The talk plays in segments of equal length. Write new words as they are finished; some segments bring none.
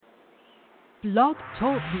Blog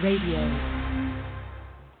Talk Radio.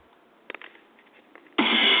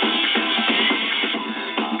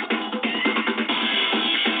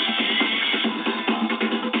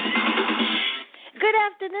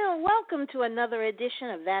 Welcome to another edition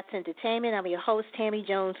of That's Entertainment. I'm your host, Tammy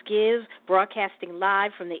Jones-Gibbs, broadcasting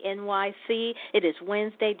live from the NYC. It is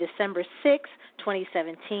Wednesday, December 6,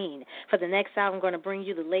 2017. For the next hour, I'm going to bring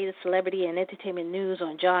you the latest celebrity and entertainment news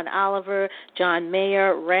on John Oliver, John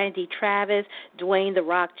Mayer, Randy Travis, Dwayne "The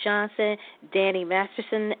Rock" Johnson, Danny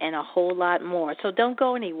Masterson, and a whole lot more. So don't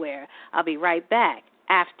go anywhere. I'll be right back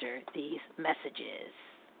after these messages.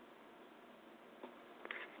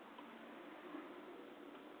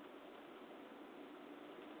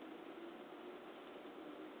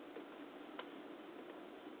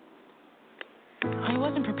 I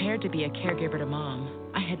wasn't prepared to be a caregiver to Mom.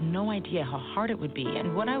 I had no idea how hard it would be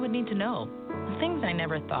and what I would need to know. Things I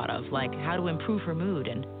never thought of, like how to improve her mood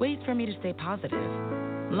and ways for me to stay positive.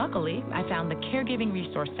 Luckily, I found the Caregiving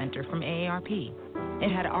Resource Center from AARP. It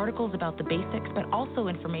had articles about the basics, but also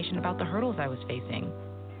information about the hurdles I was facing.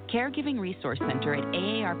 Caregiving Resource Center at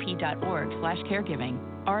aarp.org/caregiving.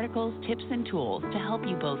 Articles, tips, and tools to help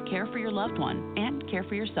you both care for your loved one and care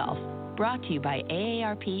for yourself. Brought to you by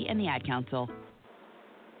AARP and the Ad Council.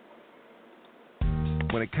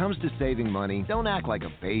 When it comes to saving money, don't act like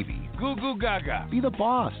a baby. Goo goo gaga. Be the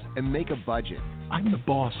boss and make a budget. I'm the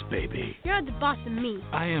boss, baby. You're the boss of me.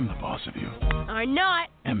 I am the boss of you. Are not.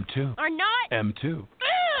 M2. Are not. M2.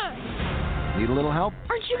 Need a little help?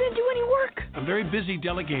 Aren't you going to do any work? I'm very busy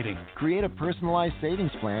delegating. Create a personalized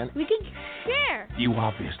savings plan. We can share. You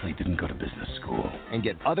obviously didn't go to business school. And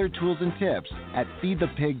get other tools and tips at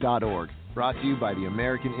feedthepig.org. Brought to you by the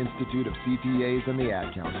American Institute of CPAs and the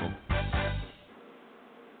Ad Council.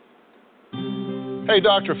 Hey,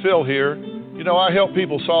 Dr. Phil here. You know, I help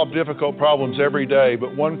people solve difficult problems every day,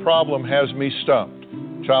 but one problem has me stumped: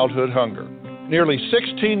 childhood hunger. Nearly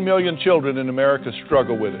 16 million children in America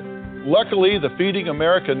struggle with it. Luckily, the Feeding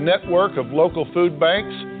America network of local food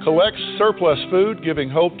banks collects surplus food, giving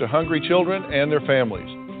hope to hungry children and their families.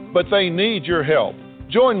 But they need your help.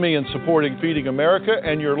 Join me in supporting Feeding America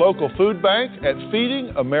and your local food bank at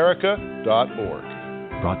feedingamerica.org.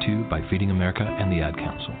 Brought to you by Feeding America and the Ad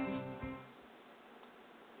Council.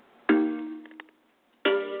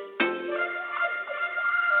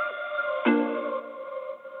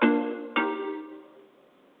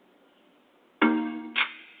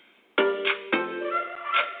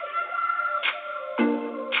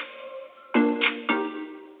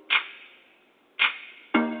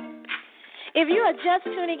 If you are just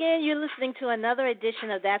tuning in, you're listening to another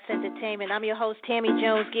edition of That's Entertainment. I'm your host, Tammy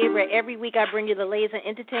Jones-Gibbs, where every week I bring you the latest in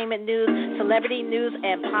entertainment news, celebrity news,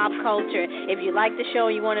 and pop culture. If you like the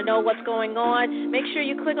show and you want to know what's going on, make sure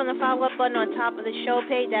you click on the follow-up button on top of the show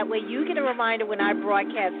page. That way you get a reminder when I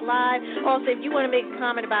broadcast live. Also, if you want to make a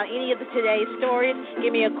comment about any of today's stories,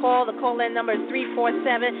 give me a call. The call-in number is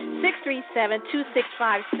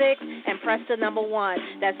 347-637-2656 and press the number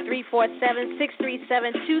 1. That's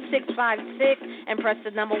 347-637-2656. And press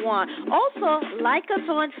the number 1. Also, like us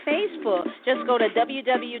on Facebook. Just go to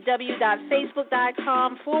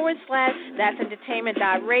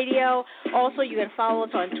www.facebook.com/that'sentertainment.radio. Also, you can follow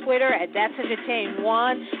us on Twitter at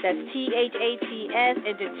that'sentertain1. That's THATS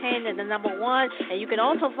Entertain and the number 1. And you can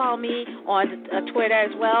also follow me on Twitter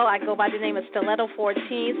as well. I go by the name of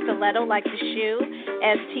Stiletto14, Stiletto like the shoe,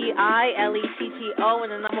 STILETTO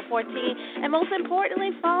and the number 14. And most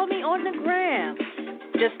importantly, follow me on the gram.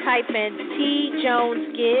 Just type in T Jones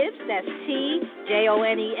Gibbs. That's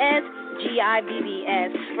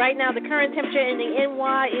TJONESGIBBS. Right now, the current temperature in the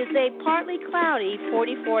NY is a partly cloudy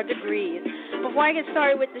 44 degrees. Before I get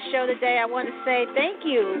started with the show today, I want to say thank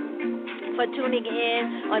you for tuning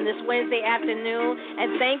in on this Wednesday afternoon,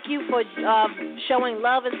 and thank you for showing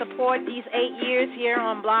love and support these 8 years here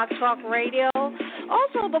on Blog Talk Radio.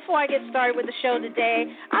 Also, before I get started with the show today,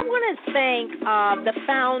 I want to thank the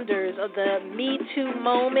founders of the Me Too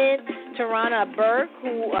movement, Tarana Burke,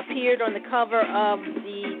 who appeared on the cover of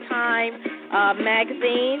the Time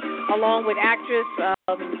magazine, along with actress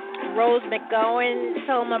Rose McGowan,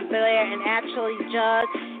 Selma Blair, and Ashley Judd.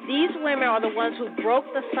 These women are the ones who broke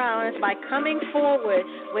the silence by coming forward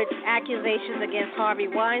with accusations against Harvey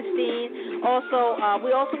Weinstein. Also,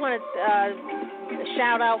 we also want to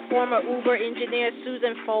shout out former Uber engineer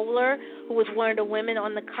Susan Fowler, who was one of the women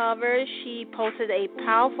on the cover. She posted a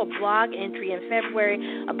powerful blog entry in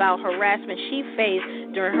February about harassment she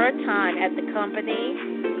faced during her time at the company.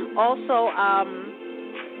 Also,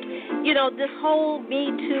 you know, this whole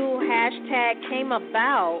Me Too hashtag came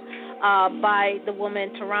about by the woman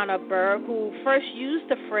Tarana Burke, who first used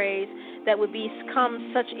the phrase that would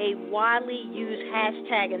become such a widely used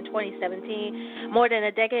hashtag in 2017, more than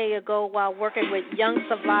a decade ago, while working with young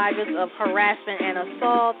survivors of harassment and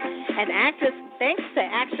assault. And thanks to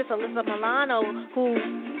actress Alyssa Milano, who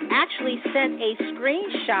actually sent a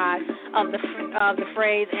screenshot of the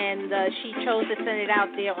phrase, and she chose to send it out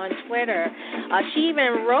there on Twitter. She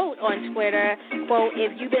even wrote on Twitter, quote,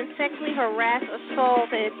 "If you've been sexually harassed,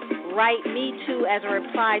 assaulted, write me too," as a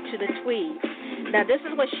reply to the tweet. Now, this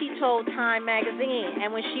is what she told Time magazine,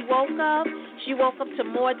 and when she woke up to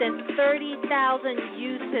more than 30,000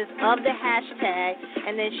 uses of the hashtag,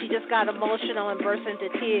 and then she just got emotional and burst into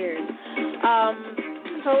tears.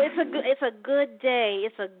 So it's a good day.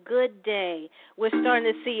 It's a good day. We're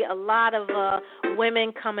starting to see a lot of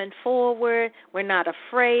women coming forward. We're not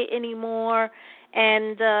afraid anymore,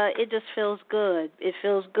 and it just feels good. It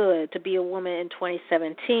feels good to be a woman in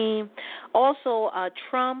 2017. Also,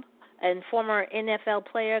 Trump and former NFL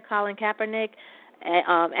player Colin Kaepernick,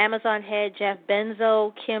 Amazon head Jeff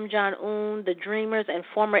Bezos, Kim Jong-un, the Dreamers, and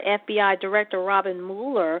former FBI Director Robin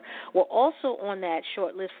Mueller were also on that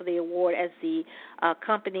short list for the award, as the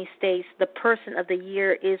company states the person of the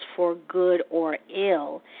year is for good or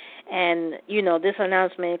ill. And, this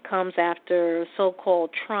announcement comes after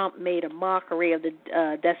so-called Trump made a mockery of the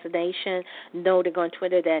destination, noting on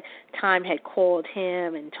Twitter that Time had called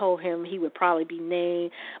him and told him he would probably be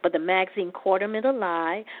named. But the magazine caught him in a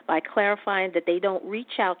lie by clarifying that they don't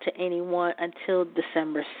reach out to anyone until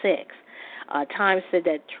December 6th. Time said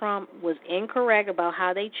that Trump was incorrect about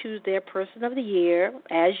how they choose their person of the year.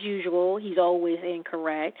 As usual, he's always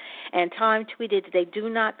incorrect. And Time tweeted that they do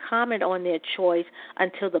not comment on their choice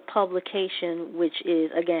until the publication, which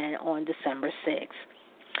is, again, on December 6th.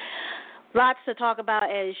 Lots to talk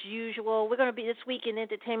about as usual. We're going to be, this week in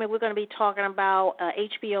entertainment, we're going to be talking about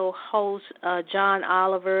HBO host John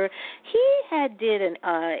Oliver. He did an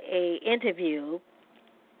interview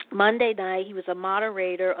Monday night. He was a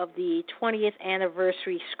moderator of the 20th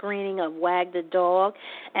anniversary screening of Wag the Dog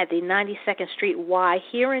at the 92nd Street Y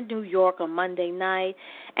here in New York on Monday night.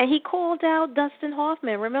 And he called out Dustin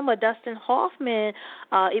Hoffman. Remember, Dustin Hoffman,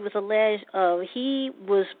 it was alleged he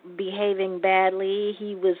was behaving badly.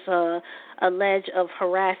 He was alleged of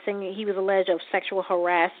sexual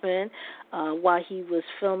harassment while he was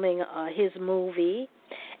filming his movie.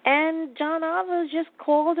 And John Oliver just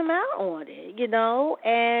called him out on it,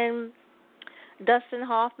 and Dustin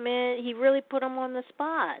Hoffman, he really put him on the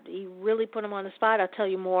spot. I'll tell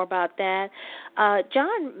you more about that.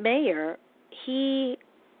 John Mayer, he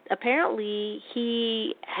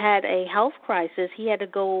had a health crisis. He had to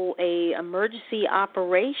go a emergency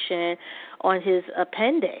operation on his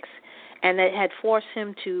appendix, and that had forced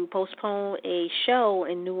him to postpone a show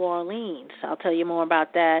in New Orleans. I'll tell you more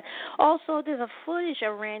about that. Also, there's a footage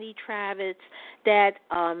of Randy Travis that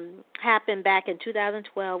happened back in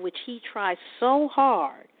 2012, which he tried so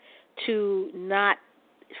hard he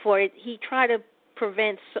tried to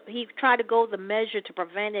go the measure to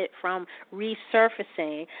prevent it from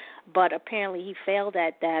resurfacing, but apparently he failed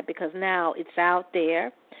at that because now it's out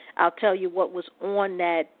there. I'll tell you what was on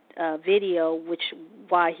that video,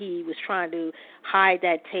 why he was trying to hide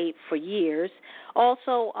that tape for years.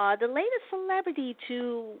 Also, the latest celebrity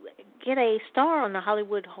to get a star on the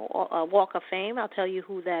Hollywood Walk of Fame, I'll tell you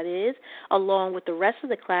who that is, along with the rest of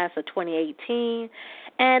the class of 2018.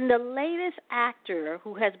 And the latest actor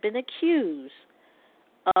who has been accused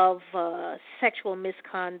of sexual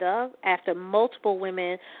misconduct after multiple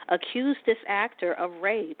women accused this actor of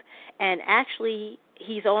rape. And actually,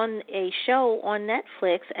 he's on a show on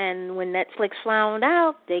Netflix, and when Netflix found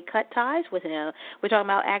out, they cut ties with him. We're talking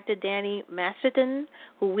about actor Danny Masterton,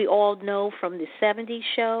 who we all know from the 70s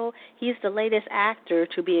show. He's the latest actor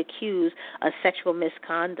to be accused of sexual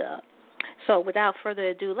misconduct. So without further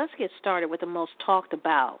ado, let's get started with the most talked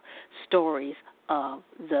about stories of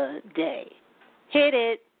the day. Hit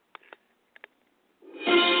it.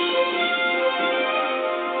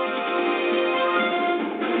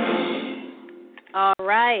 All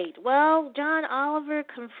right. Well, John Oliver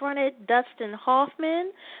confronted Dustin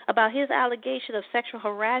Hoffman about his allegation of sexual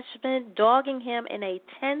harassment, dogging him in a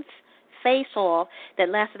tense face-off that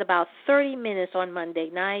lasted about 30 minutes on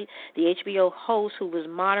Monday night. The HBO host, who was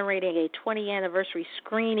moderating a 20th anniversary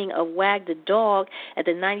screening of Wag the Dog at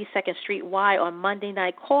the 92nd Street Y on Monday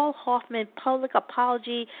night, called Hoffman's public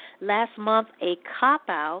apology last month a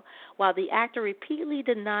cop-out, while the actor repeatedly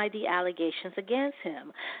denied the allegations against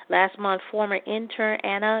him. Last month, former intern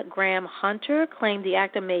Anna Graham Hunter claimed the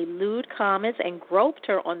actor made lewd comments and groped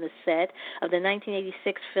her on the set of the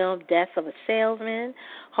 1986 film Death of a Salesman.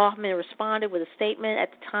 Hoffman responded with a statement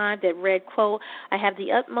at the time that read, quote, I have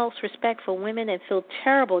the utmost respect for women and feel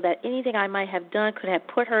terrible that anything I might have done could have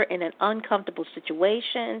put her in an uncomfortable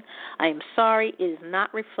situation. I am sorry. It is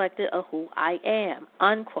not reflective of who I am,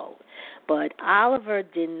 unquote. But Oliver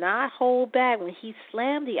did not hold back when he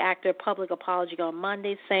slammed the actor a public apology on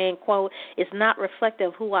Monday, saying, quote, it's not reflective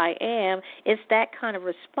of who I am. It's that kind of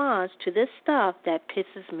response to this stuff that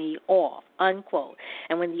pisses me off, unquote.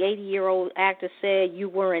 And when the 80-year-old actor said you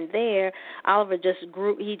weren't there, Oliver just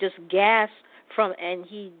gasped and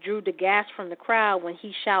he drew the gasp from the crowd when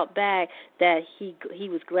he shouted back that he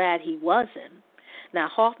was glad he wasn't. Now,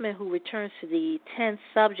 Hoffman, who returns to the tense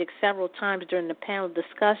subject several times during the panel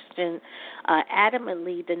discussion,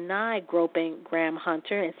 adamantly denied groping Graham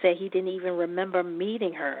Hunter and said he didn't even remember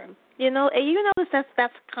meeting her. You notice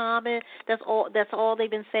that's common. That's all they've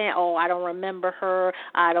been saying. Oh, I don't remember her.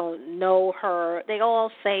 I don't know her. They all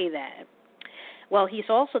say that. Well, he's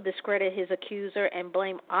also discredited his accuser and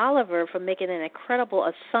blamed Oliver for making an incredible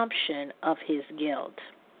assumption of his guilt.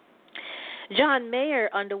 John Mayer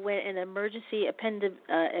underwent an emergency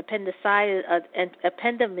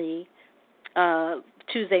appendectomy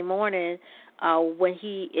Tuesday morning when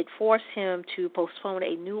it forced him to postpone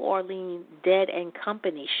a New Orleans Dead and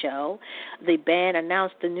Company show. The band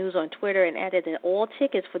announced the news on Twitter and added that all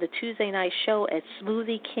tickets for the Tuesday night show at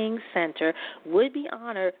Smoothie King Center would be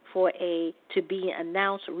honored for a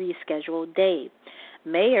to-be-announced rescheduled date.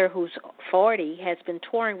 Mayer, who's 40, has been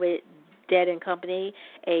touring with Dead and Company,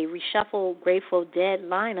 a reshuffled Grateful Dead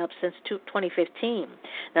lineup since 2015.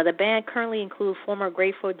 Now, the band currently includes former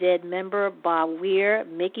Grateful Dead member Bob Weir,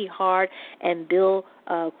 Mickey Hart, and Bill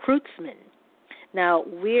Kreutzmann. Now,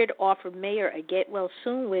 Weird offered Mayer a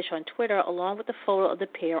get-well-soon wish on Twitter along with a photo of the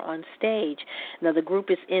pair on stage. Now, the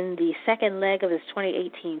group is in the second leg of its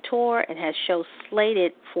 2018 tour and has shows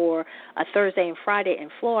slated for a Thursday and Friday in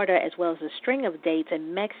Florida, as well as a string of dates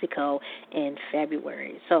in Mexico in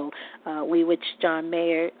February. So we wish John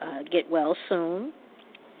Mayer get well soon.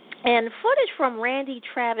 And footage from Randy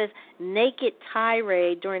Travis' naked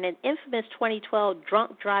tirade during an infamous 2012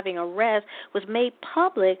 drunk driving arrest was made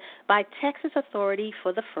public by Texas authorities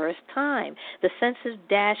for the first time. The census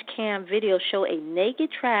dash cam video showed a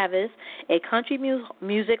naked Travis, a country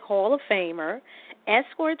music Hall of Famer,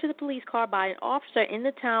 escorted to the police car by an officer in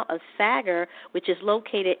the town of Sagar, which is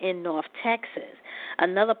located in North Texas.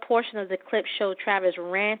 Another portion of the clip showed Travis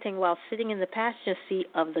ranting while sitting in the passenger seat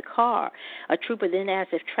of the car. A trooper then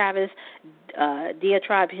asked if Travis'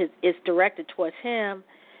 diatribe is directed towards him,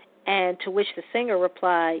 and to which the singer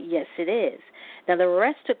replied, yes, it is. Now, the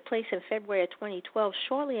arrest took place in February of 2012,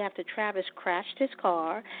 shortly after Travis crashed his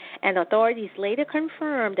car, and authorities later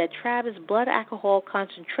confirmed that Travis' blood alcohol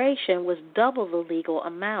concentration was double the legal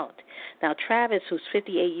amount. Now, Travis, who's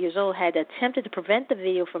 58 years old, had attempted to prevent the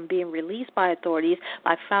video from being released by authorities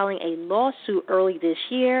by filing a lawsuit early this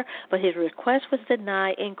year, but his request was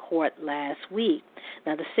denied in court last week.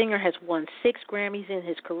 Now, the singer has won 6 Grammys in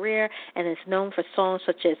his career and is known for songs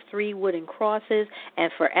such as 3 Wooden Crosses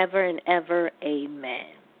and Forever and Ever, Amen.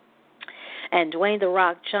 And Dwayne "The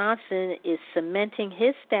Rock" Johnson is cementing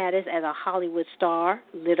his status as a Hollywood star,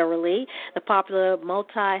 literally. The popular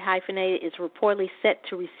multi-hyphenate is reportedly set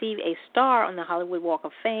to receive a star on the Hollywood Walk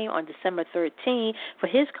of Fame on December 13 for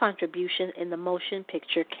his contribution in the motion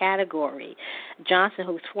picture category. Johnson,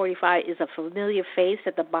 who's 45, is a familiar face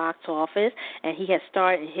at the box office, and he has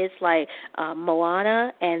starred in hits like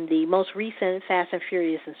Moana and the most recent Fast and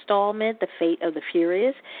Furious installment, The Fate of the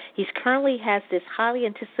Furious. He currently has this highly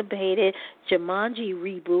anticipated Jumanji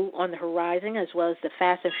reboot on the horizon, as well as the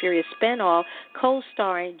Fast and Furious spinoff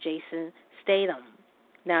co-starring Jason Statham.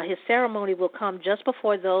 Now, his ceremony will come just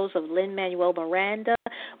before those of Lin-Manuel Miranda,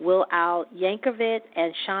 Will Al Yankovic,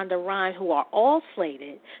 and Shonda Rhimes, who are all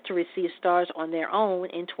slated to receive stars on their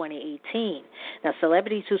own in 2018. Now,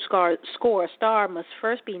 celebrities who score a star must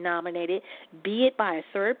first be nominated, be it by a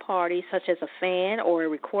third party, such as a fan or a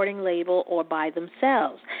recording label, or by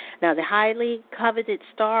themselves. Now, the highly coveted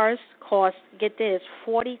stars cost, get this,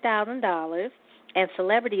 $40,000. And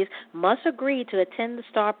celebrities must agree to attend the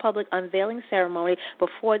star public unveiling ceremony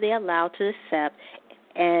before they are allowed to accept.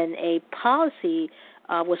 And a policy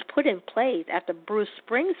was put in place after Bruce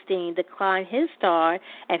Springsteen declined his star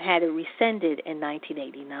and had it rescinded in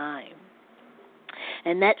 1989.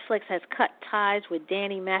 And Netflix has cut ties with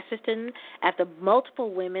Danny Masterson after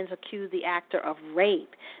multiple women accused the actor of rape.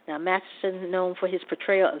 Now, Masterson, known for his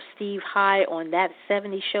portrayal of Steve High on That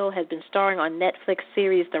 70s Show, has been starring on Netflix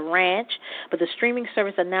series The Ranch, but the streaming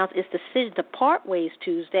service announced its decision to part ways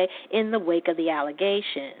Tuesday in the wake of the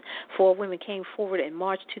allegation. 4 women came forward in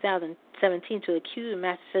March 2010 17 to accuse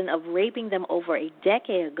Masterson of raping them over a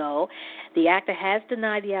decade ago. The actor has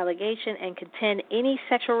denied the allegation and contend any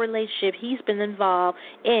sexual relationship he's been involved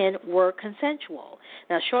in were consensual.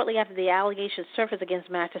 Now, shortly after the allegations surfaced against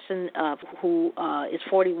Masterson, who is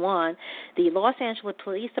 41, the Los Angeles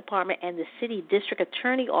Police Department and the city district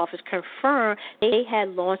attorney office confirmed they had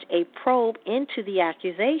launched a probe into the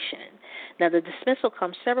accusation. Now, the dismissal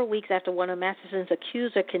comes several weeks after one of Masterson's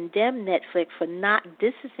accusers condemned Netflix for not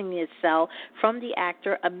distancing itself from the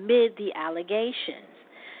actor amid the allegations.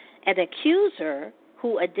 An accuser,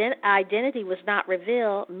 whose identity was not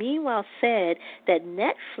revealed, meanwhile said that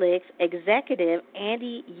Netflix executive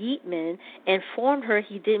Andy Yeatman informed her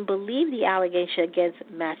he didn't believe the allegation against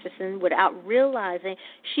Masterson without realizing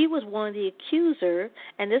she was one of the accusers,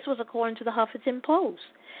 and this was according to the Huffington Post.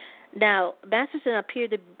 Now, Masterson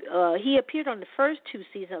appeared on the first two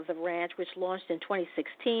seasons of The Ranch, which launched in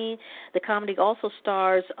 2016. The comedy also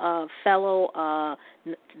stars fellow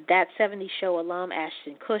That 70s Show alum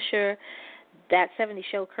Ashton Kutcher. That 70s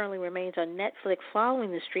Show currently remains on Netflix following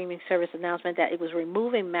the streaming service announcement that it was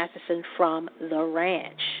removing Masterson from The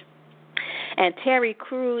Ranch. And Terry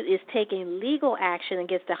Crews is taking legal action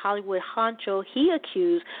against the Hollywood honcho he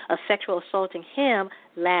accused of sexual assaulting him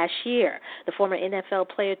last year. The former NFL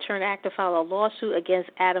player turned actor filed a lawsuit against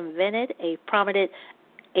Adam Bennett, a prominent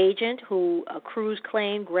agent who Crews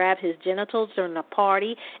claimed grabbed his genitals during a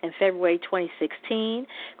party in February 2016.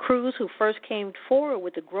 Crews, who first came forward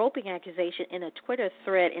with the groping accusation in a Twitter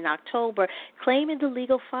thread in October, claimed in the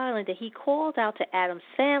legal filing that he called out to Adam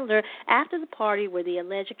Sandler after the party where the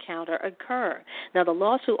alleged encounter occurred. Now, the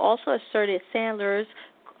lawsuit also asserted Sandler's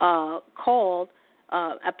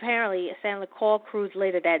apparently, Sandler called Crews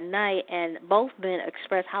later that night, and both men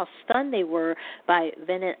expressed how stunned they were by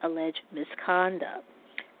Bennett's alleged misconduct.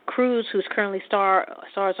 Crews, who's currently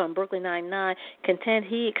stars on Brooklyn Nine-Nine, contend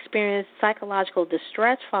he experienced psychological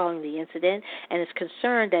distress following the incident and is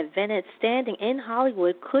concerned that Bennett's standing in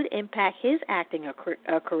Hollywood could impact his acting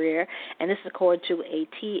career, and this is according to a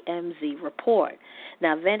TMZ report.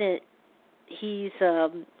 Now, Bennett, he's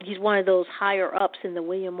one of those higher-ups in the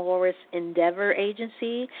William Morris Endeavor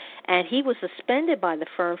agency, and he was suspended by the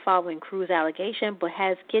firm following Crews' allegation, but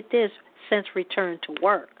has, get this, since returned to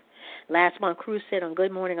work. Last month, Crews said on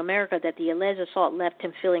Good Morning America that the alleged assault left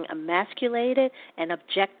him feeling emasculated and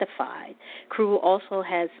objectified. Crews also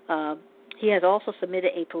has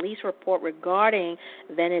submitted a police report regarding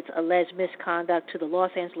Bennett's alleged misconduct to the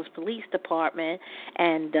Los Angeles Police Department,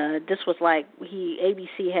 and this was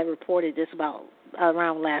ABC had reported this about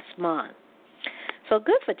around last month. So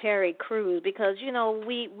good for Terry Crews, because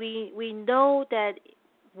we know that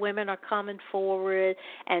women are coming forward,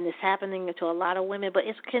 and it's happening to a lot of women, but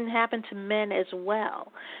it can happen to men as well.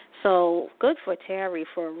 So good for Terry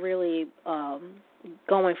for really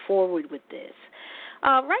going forward with this.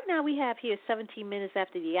 Right now we have here 17 minutes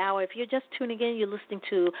after the hour. If you're just tuning in, you're listening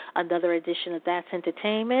to another edition of That's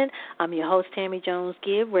Entertainment. I'm your host, Tammy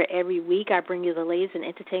Jones-Gibb, where every week I bring you the latest in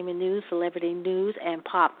entertainment news, celebrity news, and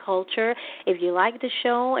pop culture. If you like the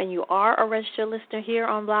show and you are a registered listener here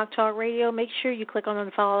on Blog Talk Radio, make sure you click on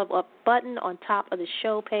the follow-up button on top of the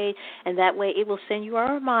show page, and that way it will send you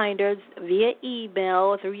a reminder via email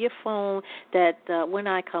or through your phone that when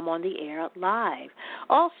I come on the air live.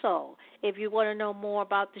 Also, if you want to know more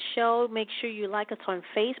about the show, make sure you like us on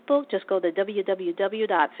Facebook. Just go to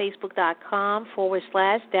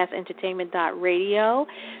www.facebook.com/that'sentertainment.radio.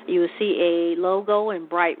 You will see a logo in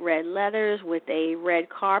bright red letters with a red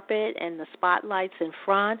carpet and the spotlights in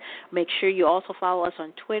front. Make sure you also follow us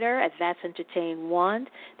on Twitter at That's Entertain1.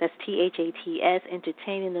 That's THATS,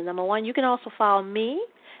 entertaining the number one. You can also follow me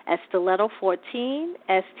at Stiletto14,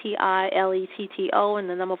 STILETTO, and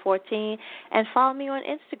the number 14, and follow me on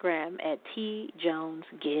Instagram at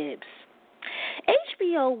TJonesGibbs.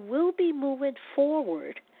 HBO will be moving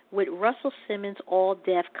forward with Russell Simmons'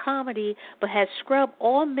 all-deaf comedy, but has scrubbed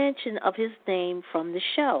all mention of his name from the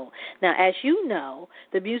show. Now, as you know,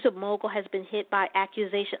 the music mogul has been hit by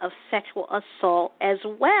accusation of sexual assault as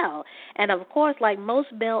well. And, of course, like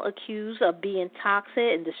most male accused of being toxic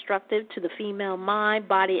and destructive to the female mind,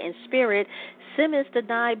 body, and spirit, Simmons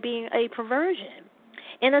denied being a perversion.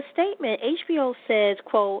 In a statement, HBO says,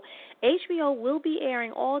 quote, HBO will be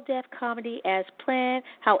airing all-deaf comedy as planned.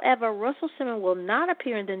 However, Russell Simmons will not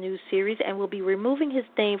appear in the new series and will be removing his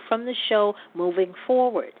name from the show moving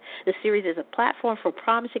forward. The series is a platform for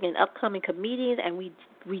promising and upcoming comedians, and we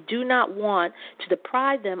do not want to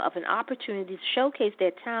deprive them of an opportunity to showcase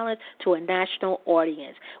their talent to a national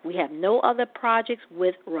audience. We have no other projects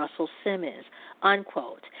with Russell Simmons,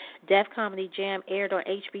 unquote. Def Comedy Jam aired on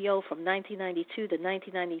HBO from 1992 to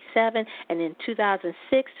 1997 and in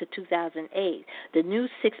 2006 to 2008. The new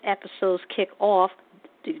 6 episodes kick off,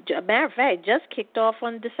 a matter of fact, just kicked off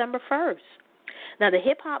on December 1st. Now, the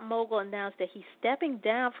hip-hop mogul announced that he's stepping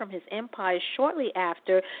down from his empire shortly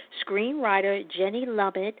after screenwriter Jenny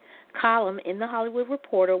Lummet's column in The Hollywood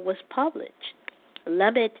Reporter was published.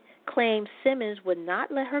 Lummett claimed Simmons would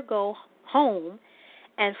not let her go home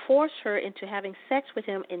and forced her into having sex with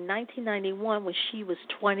him in 1991 when she was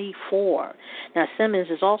 24. Now, Simmons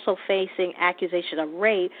is also facing accusation of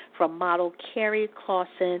rape from model Carrie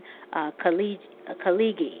Clausen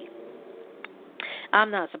Kaligi.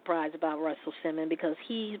 I'm not surprised about Russell Simmons because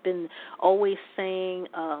he's been always saying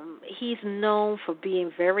he's known for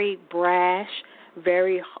being very brash,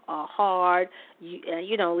 very hard.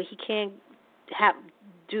 You know, he can't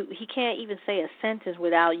even say a sentence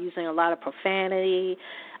without using a lot of profanity.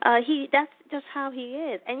 That's just how he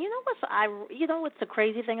is. And you know what's the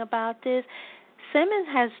crazy thing about this? Simmons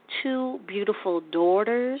has 2 beautiful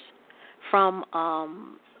daughters from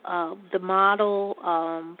the model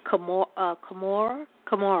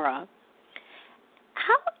Kimora.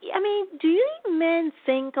 Do you men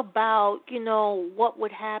think about, what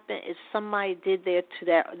would happen if somebody did that to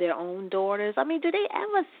their own daughters? Do they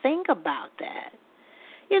ever think about that?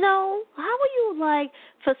 How would you like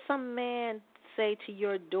for some man say to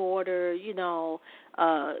your daughter,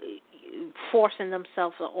 forcing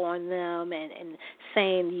themselves on them and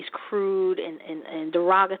saying these crude and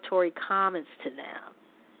derogatory comments to them?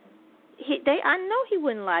 I know he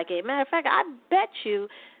wouldn't like it. Matter of fact, I bet you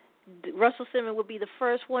Russell Simmons would be the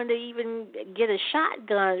first one to even get a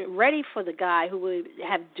shotgun ready for the guy who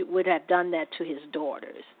would have done that to his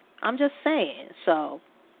daughters. I'm just saying. So,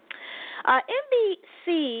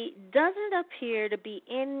 NBC doesn't appear to be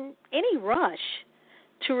in any rush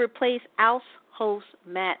to replace House host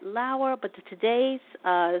Matt Lauer, but today's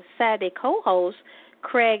Saturday co-host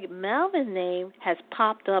Craig Melvin's name has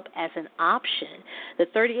popped up as an option. The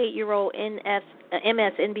 38-year-old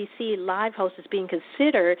MSNBC live host is being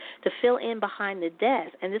considered to fill in behind the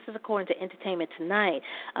desk, and this is according to Entertainment Tonight.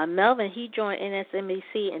 Melvin, he joined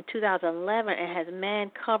MSNBC in 2011 and has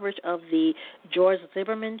manned coverage of the George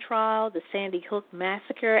Zimmerman trial, the Sandy Hook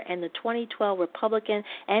massacre, and the 2012 Republican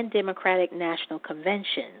and Democratic National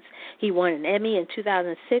Conventions. He won an Emmy in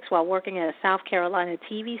 2006 while working at a South Carolina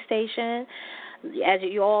TV station. As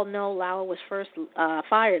you all know, Lauer was first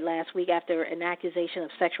fired last week after an accusation of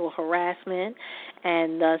sexual harassment.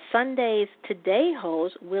 And Sunday's Today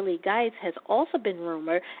host, Willie Geitz, has also been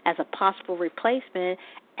rumored as a possible replacement,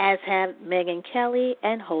 as have Megyn Kelly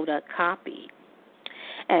and Hoda Kotb.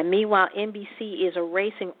 And meanwhile, NBC is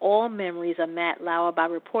erasing all memories of Matt Lauer by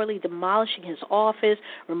reportedly demolishing his office,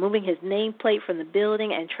 removing his nameplate from the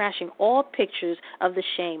building, and trashing all pictures of the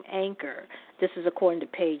shame anchor. This is according to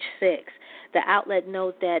Page 6. The outlet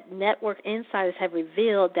note that network insiders have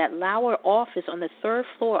revealed that Lauer office on the 3rd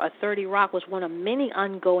floor of 30 Rock was one of many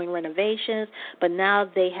ongoing renovations, but now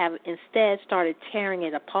they have instead started tearing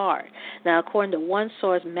it apart. Now, according to one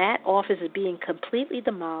source, Matt's office is being completely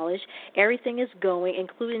demolished. Everything is going,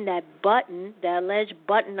 including that button, that alleged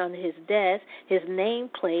button on his desk, his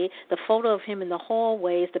nameplate, the photo of him in the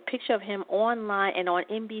hallways, the picture of him online and on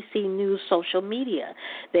NBC News social media.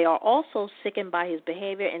 They are also sickened by his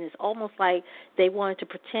behavior, and it's almost like they wanted to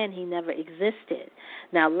pretend he never existed.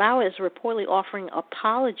 Now, Lauer is reportedly offering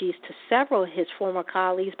apologies to several of his former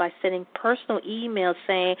colleagues by sending personal emails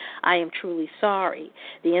saying, "I am truly sorry."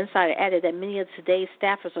 The insider added that many of today's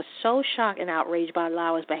staffers are so shocked and outraged by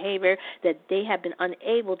Lauer's behavior that they have been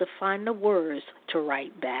unable to find the words to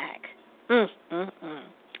write back.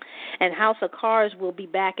 And House of Cards will be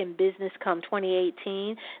back in business come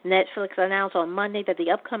 2018. Netflix announced on Monday that the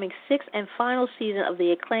upcoming 6th and final season of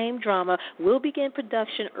the acclaimed drama will begin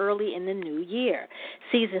production early in the new year.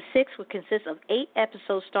 Season 6 will consist of 8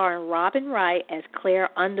 episodes starring Robin Wright as Claire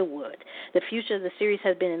Underwood. The future of the series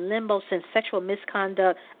has been in limbo since sexual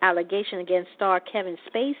misconduct allegation against star Kevin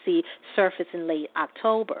Spacey surfaced in late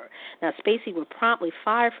October. Now, Spacey was promptly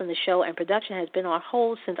fired from the show, and production has been on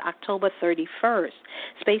hold since October 31st.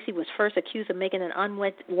 Spacey was first accused of making an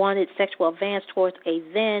unwanted sexual advance towards a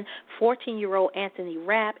then 14-year-old Anthony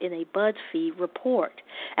Rapp in a BuzzFeed report.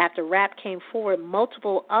 After Rapp came forward,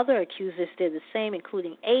 multiple other accusers did the same,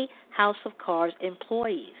 including 8 House of Cards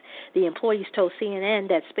employees. The employees told CNN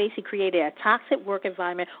that Spacey created a toxic work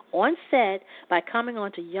environment on set by coming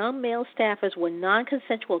on to young male staffers with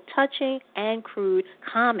non-consensual touching and crude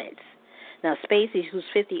comments. Now, Spacey, who's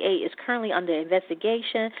 58, is currently under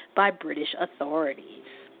investigation by British authorities.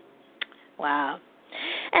 Wow.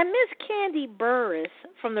 And Miss Candy Burris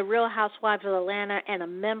from The Real Housewives of Atlanta and a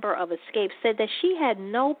member of Escape said that she had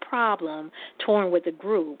no problem touring with the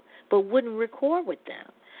group, but wouldn't record with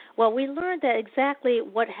them. Well, we learned that exactly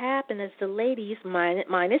what happened is the ladies,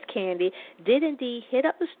 minus Candy, did indeed hit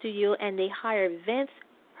up the studio and they hired Vince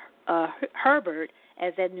Herbert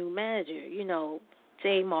as their new manager. You know,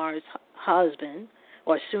 Damar's husband,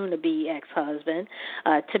 or soon-to-be ex-husband.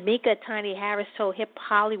 Tamika Tiny Harris told Hip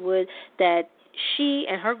Hollywood that she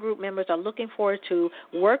and her group members are looking forward to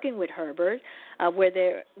working with Herbert. With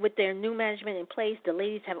their new management in place, the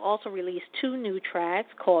ladies have also released 2 new tracks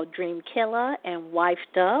called Dream Killer and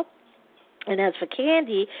Wifed Up. And as for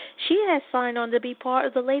Candy, she has signed on to be part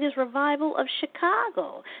of the latest revival of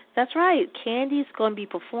Chicago. That's right, Candy's going to be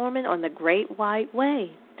performing on the Great White Way.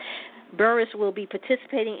 Burris will be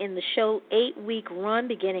participating in the show's 8-week run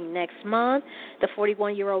beginning next month. The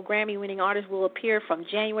 41-year-old Grammy-winning artist will appear from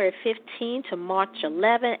January 15 to March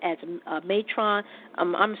 11 as matron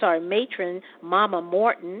Mama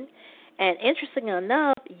Morton. And interesting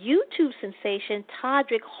enough, YouTube sensation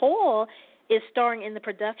Todrick Hall is starring in the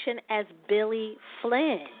production as Billy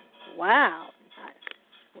Flynn. Wow.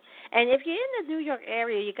 And if you're in the New York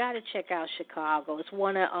area, you got to check out Chicago. It's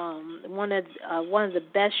one of the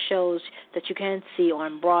best shows that you can see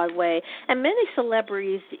on Broadway. And many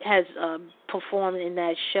celebrities has performed in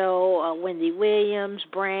that show. Wendy Williams,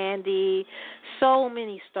 Brandy, so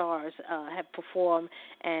many stars have performed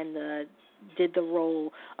and did the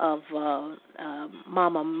role of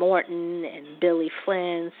Mama Morton and Billy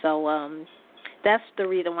Flynn. So that's the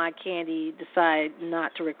reason why Candy decided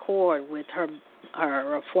not to record with her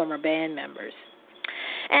former band members.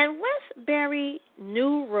 And Westbury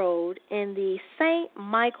New Road in the St.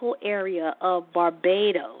 Michael area of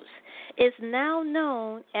Barbados is now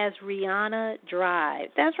known as Rihanna Drive.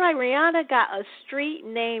 That's right, Rihanna got a street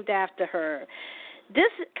named after her.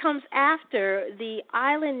 This comes after the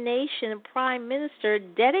island nation prime minister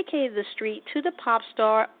dedicated the street to the pop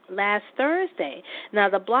star last Thursday. Now,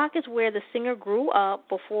 the block is where the singer grew up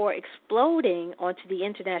before exploding onto the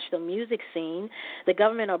international music scene. The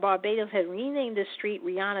government of Barbados has renamed the street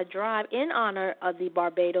Rihanna Drive in honor of the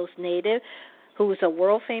Barbados native, who is a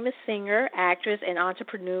world-famous singer, actress, and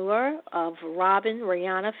entrepreneur of Robin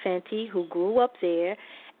Rihanna Fenty, who grew up there.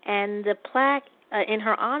 And the plaque in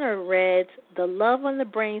her honor reads, "The Love on the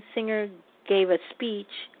Brain singer gave a speech."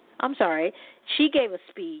 She gave a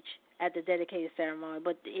speech at the dedicated ceremony,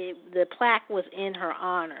 but the plaque was in her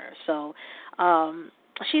honor. So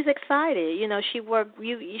she's excited. You know, she's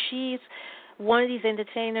one of these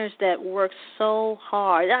entertainers that works so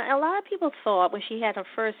hard. A lot of people thought when she had her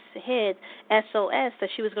first hit, SOS, that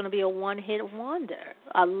she was going to be a one-hit wonder.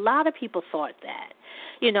 A lot of people thought that.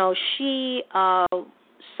 You know, she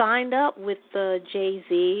signed up with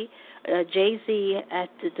Jay-Z. Jay-Z had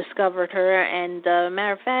discovered her, and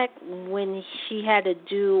matter of fact, when she had to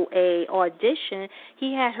do a audition,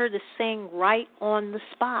 he had her to sing right on the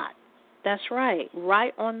spot. That's right,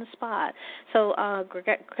 right on the spot. So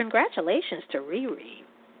congratulations to Riri.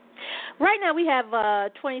 Right now we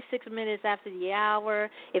have 26 minutes after the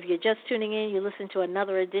hour. If you're just tuning in, you listen to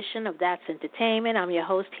another edition of That's Entertainment. I'm your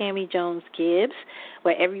host, Tammy Jones-Gibbs,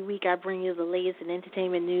 where every week I bring you the latest in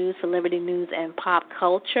entertainment news, celebrity news, and pop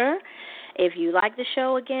culture. If you like the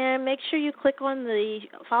show, again, make sure you click on the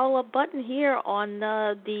follow-up button here on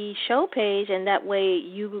the show page, and that way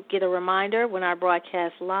you get a reminder when I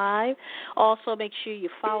broadcast live. Also, make sure you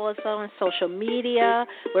follow us on social media.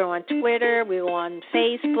 We're on Twitter. We're on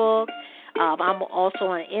Facebook. I'm also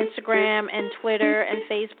on Instagram and Twitter and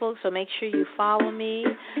Facebook, so make sure you follow me.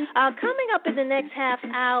 Coming up in the next half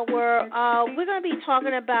hour, we're going to be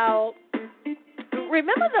talking about,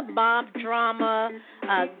 remember the Bob drama,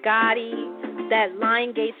 Gotti, that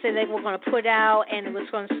Lionsgate said they were going to put out, and it was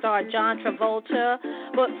going to star John Travolta.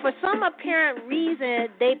 But for some apparent reason,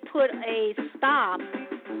 they put a stop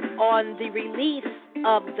on the release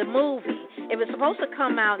of the movie. It was supposed to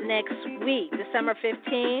come out next week, December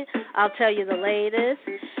 15th. I'll tell you the latest.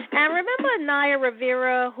 And remember Naya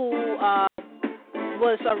Rivera, who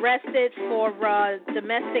was arrested for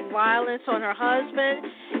domestic violence on her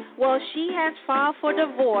husband? Well, she has filed for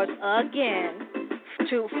divorce again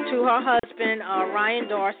to her husband, Ryan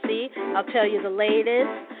Dorsey. I'll tell you the latest.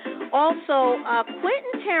 Also,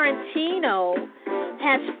 Quentin Tarantino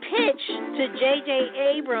has pitched to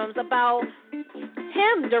J.J. Abrams about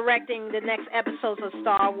him directing the next episodes of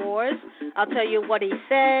Star Wars. I'll tell you what he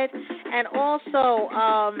said. And also,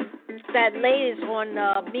 that latest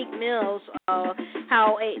on Meek Mills,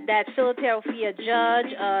 how that Philadelphia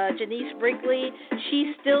judge, Janice Brinkley,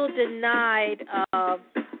 she still denied,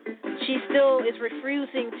 she still is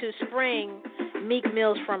refusing to spring Meek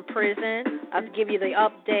Mills from prison. I'll give you the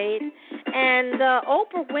update. And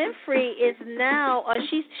Oprah Winfrey is now,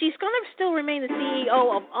 she's going to still remain the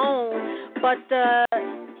CEO of OWN, but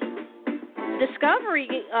Discovery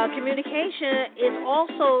Communication is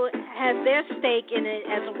also has their stake in it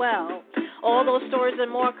as well. All those stories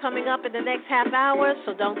and more coming up in the next half hour,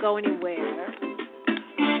 so don't go anywhere.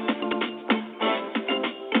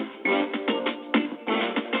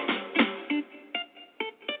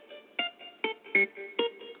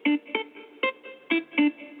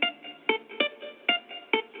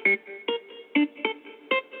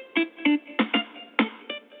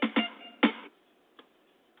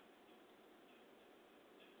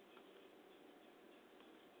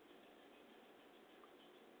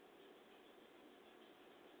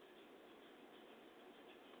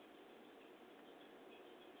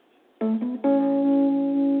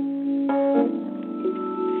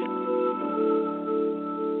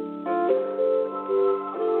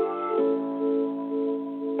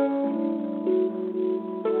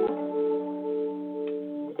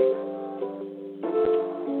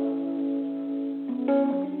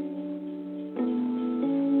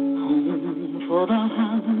 For the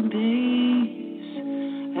holidays,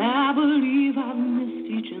 I believe I've missed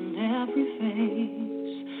each and every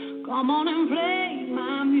face. Come on and play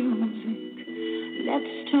my music.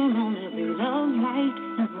 Let's turn on every love light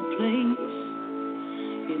in the place.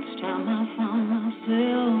 It's time I found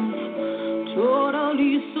myself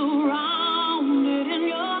totally surrounded in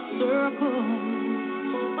your circle.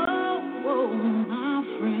 Oh, oh, my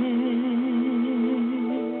friend.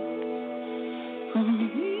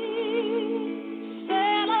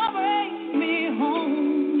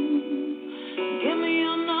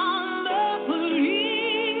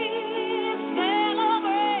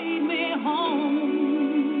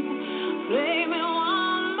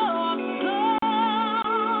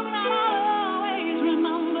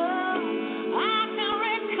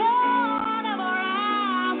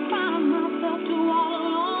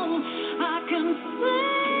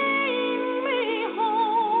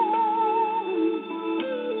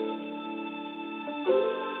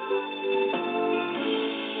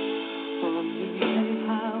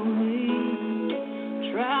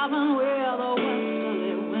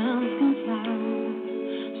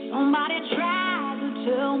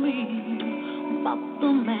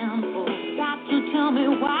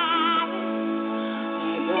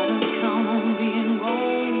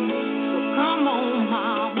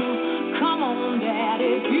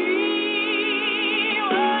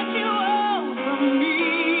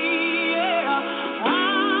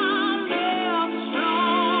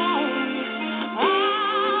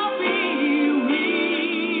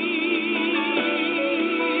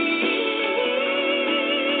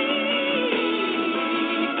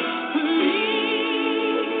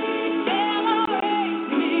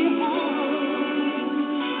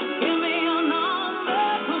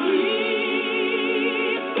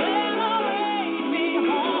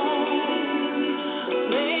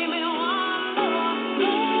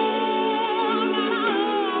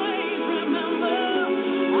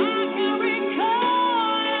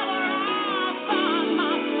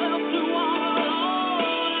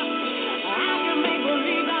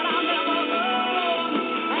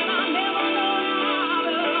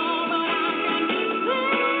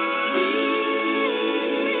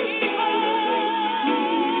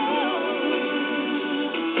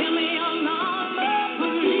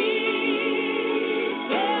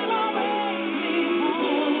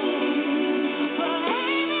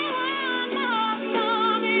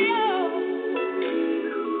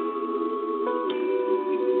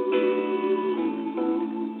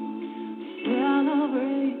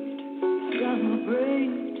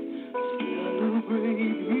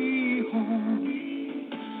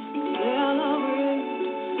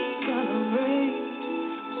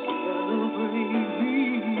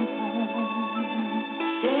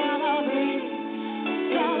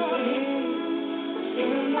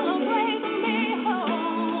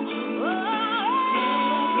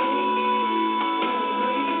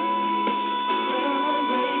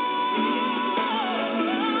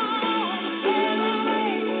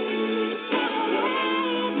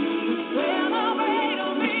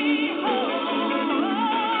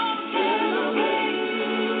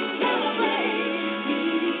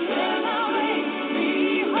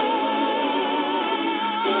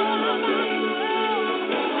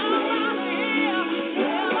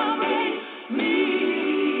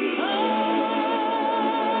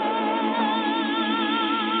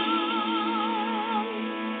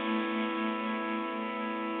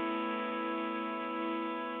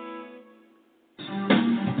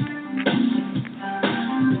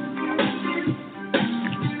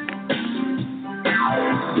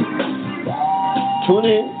 Tune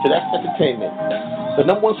in to That's Entertainment, the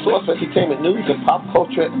number one source for entertainment news and pop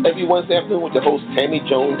culture every Wednesday afternoon with your host, Tammy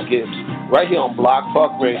Jones Gibbs, right here on Blog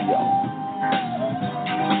Talk Radio.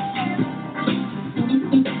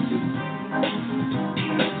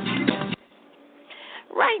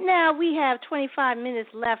 Right now, we have 25 minutes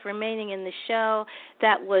left remaining in the show.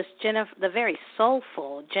 That was the very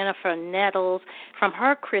soulful Jennifer Nettles from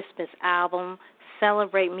her Christmas album,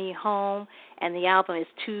 Celebrate Me Home, and the album is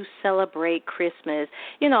To Celebrate Christmas.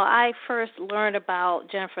 You know, I first learned about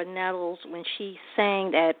Jennifer Nettles when she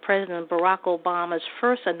sang at President Barack Obama's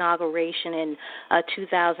first inauguration in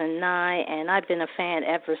 2009, and I've been a fan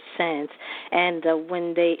ever since. And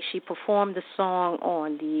when she performed the song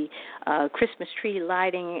on the Christmas tree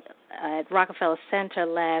lighting at Rockefeller Center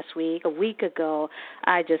a week ago,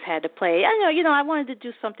 I just had to play. I wanted to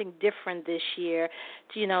do something different this year,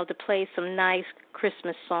 to play some nice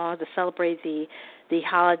Christmas songs to celebrate the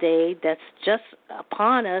holiday that's just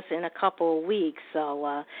upon us in a couple of weeks.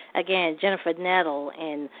 So, again, Jennifer Nettle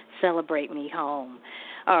and Celebrate Me Home.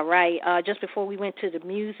 All right, just before we went to the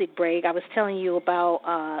music break, I was telling you about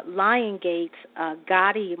Lionsgate's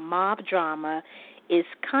Gotti mob drama is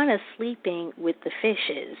kind of sleeping with the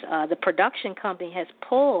fishes. The production company has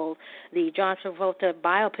pulled the John Travolta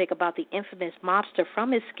biopic about the infamous mobster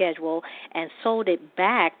from his schedule and sold it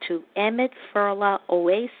back to Emmett Furla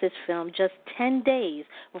Oasis film just 10 days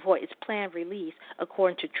before its planned release,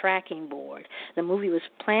 according to Tracking Board. The movie was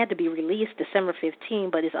planned to be released December 15,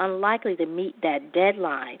 but is unlikely to meet that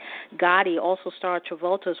deadline. Gotti also starred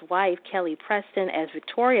Travolta's wife, Kelly Preston, as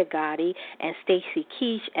Victoria Gotti and Stacy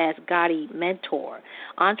Keach as Gotti mentor.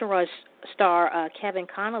 Entourage star Kevin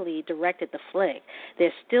Connolly directed the flick.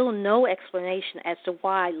 There's still no explanation as to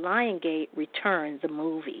why Lionsgate returned the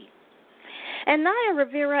movie. And Naya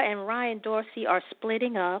Rivera and Ryan Dorsey are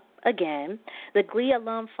splitting up again. The Glee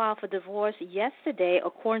alum filed for divorce yesterday,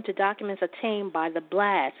 according to documents obtained by The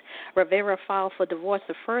Blast. Rivera filed for divorce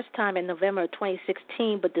the first time in November of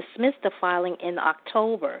 2016, but dismissed the filing in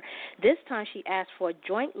October. This time she asked for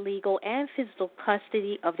joint legal and physical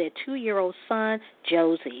custody of their 2-year-old son,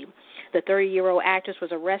 Josie. The 30-year-old actress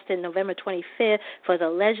was arrested November 25th for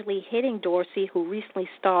allegedly hitting Dorsey, who recently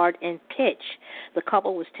starred in Pitch. The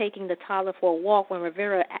couple was taking the toddler for a walk when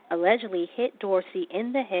Rivera allegedly hit Dorsey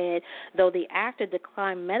in the head, though the actor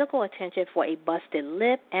declined medical attention for a busted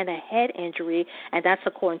lip and a head injury, and that's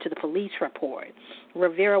according to the police report.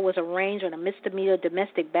 Rivera was arraigned on a misdemeanor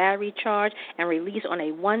domestic battery charge and released on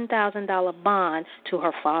a $1,000 bond to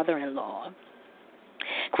her father-in-law.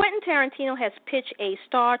 Quentin Tarantino has pitched a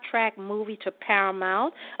Star Trek movie to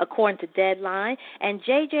Paramount, according to Deadline, and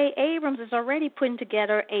J.J. Abrams is already putting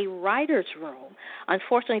together a writer's room.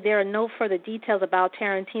 Unfortunately, there are no further details about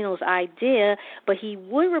Tarantino's idea, but he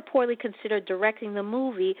would reportedly consider directing the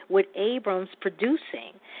movie, with Abrams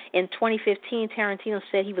producing. In 2015, Tarantino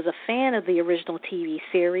said he was a fan of the original TV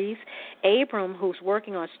series. Abrams, who's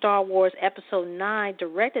working on Star Wars Episode 9,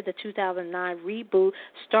 directed the 2009 reboot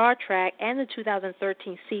Star Trek and the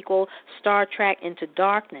 2013 sequel Star Trek Into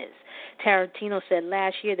Darkness. Tarantino said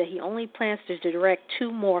last year that he only plans to direct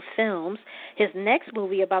 2 more films. His next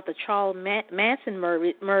movie about the Charles Manson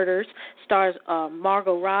murders stars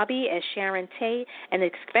Margot Robbie as Sharon Tate and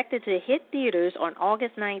is expected to hit theaters on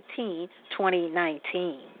August 19,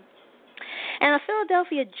 2019. And a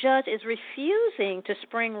Philadelphia judge is refusing to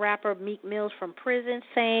spring rapper Meek Mills from prison,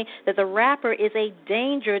 saying that the rapper is a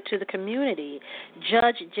danger to the community.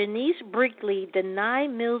 Judge Janice Brickley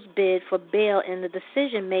denied Mills' bid for bail in the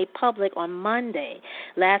decision made public on Monday.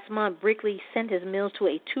 Last month, Brickley sentenced Mills to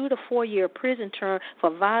a 2 to 4 year prison term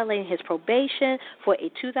for violating his probation for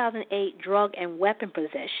a 2008 drug and weapon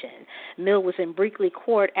possession. Mills was in Brickley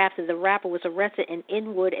court after the rapper was arrested in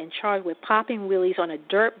Inwood and charged with popping wheelies on a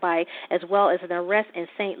dirt bike, as well as an arrest in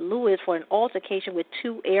St. Louis for an altercation with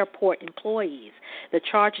 2 airport employees. The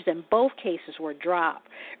charges in both cases were dropped.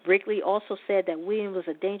 Brickley also said that Williams was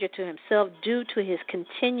a danger to himself due to his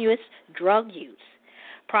continuous drug use.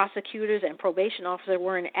 Prosecutors and probation officers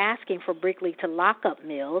weren't asking for Brickley to lock up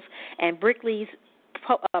Mills, and Brickley's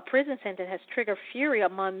prison sentence has triggered fury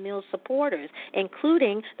among Mills' supporters,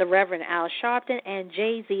 including the Reverend Al Sharpton and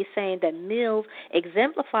Jay-Z, saying that Mills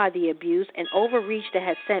exemplified the abuse and overreach that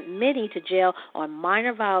has sent many to jail on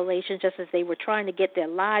minor violations, just as they were trying to get their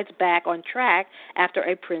lives back on track after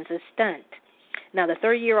a prison stunt. Now, the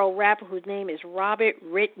 30-year-old rapper, whose name is Robert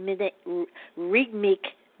Rigmick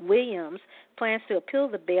Williams, plans to appeal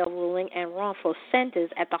the bail ruling and wrongful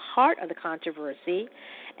sentence at the heart of the controversy.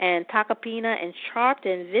 And Tacopina and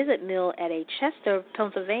Sharpton visit Mill at a Chester,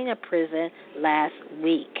 Pennsylvania prison last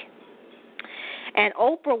week. And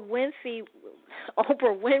Oprah Winfrey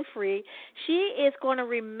Oprah Winfrey, she is going to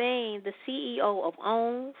remain the CEO of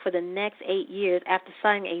OWN for the next 8 years after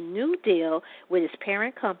signing a new deal with its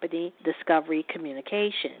parent company, Discovery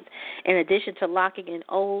Communications. In addition to locking in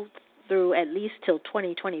OWN through at least till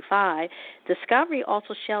 2025, Discovery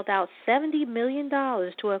also shelled out $70 million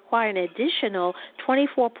to acquire an additional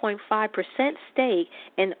 24.5% stake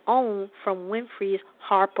in OWN from Winfrey's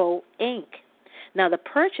Harpo Inc. Now, the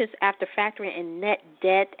purchase, after factoring in net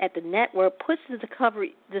debt at the network, puts the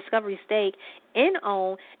Discovery stake in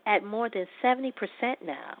OWN at more than 70%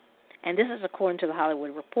 now. And this is according to the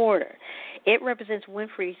Hollywood Reporter. It represents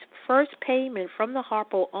Winfrey's first payment from the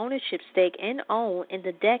Harpo ownership stake in OWN in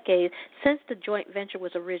the decade since the joint venture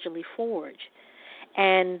was originally forged.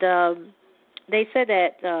 And they said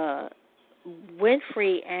that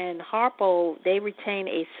Winfrey and Harpo, they retain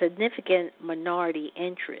a significant minority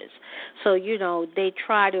interest. So, they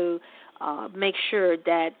try to make sure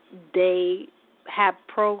that they have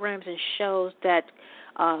programs and shows that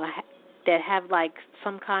have like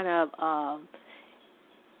some kind of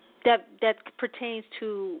that pertains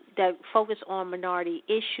to, that focus on minority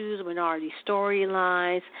issues, minority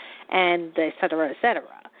storylines, and et cetera, et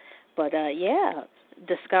cetera. But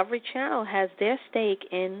Discovery Channel has their stake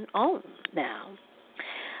in OWN now.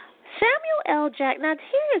 Samuel L. Jackson. Now,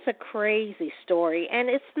 here is a crazy story, and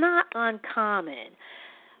it's not uncommon.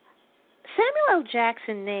 Samuel L.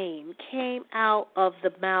 Jackson's name came out of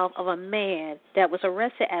the mouth of a man that was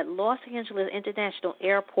arrested at Los Angeles International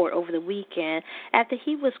Airport over the weekend after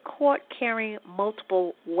he was caught carrying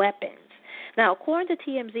multiple weapons. Now, according to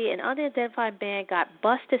TMZ, an unidentified man got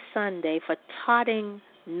busted Sunday for toting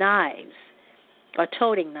knives,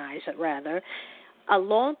 a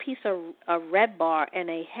long piece of red bar and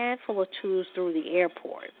a handful of tools through the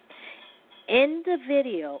airport. In the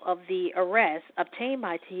video of the arrest obtained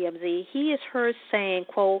by TMZ, he is heard saying,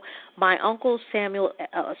 quote, "My uncle Samuel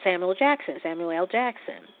L. Jackson.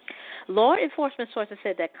 Law enforcement sources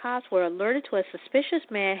said that cops were alerted to a suspicious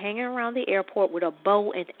man hanging around the airport with a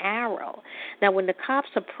bow and arrow. Now, when the cops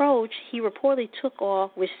approached, he reportedly took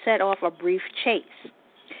off, which set off a brief chase.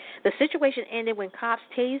 The situation ended when cops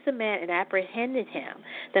tased the man and apprehended him.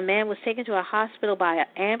 The man was taken to a hospital by an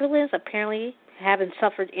ambulance, apparently having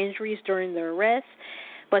suffered injuries during the arrest,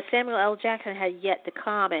 but Samuel L. Jackson had yet to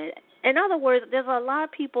comment. In other words, there's a lot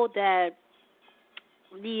of people that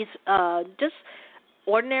these just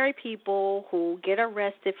ordinary people who get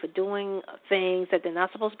arrested for doing things that they're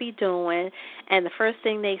not supposed to be doing, and the first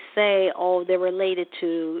thing they say, oh, they're related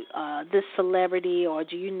to this celebrity, or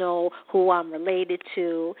do you know who I'm related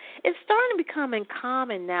to? It's starting to become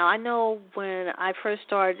common now. I know when I first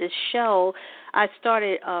started this show, I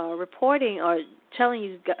started reporting or telling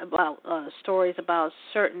you about stories about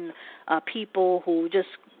certain people who just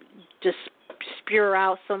spew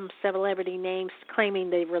out some celebrity names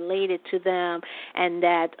claiming they related to them, and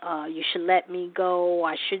that you should let me go,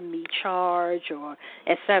 I shouldn't be charged, or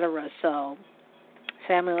etc. So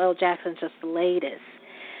Samuel L. Jackson's just the latest.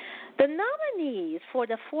 The nominees for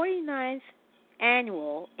the 49th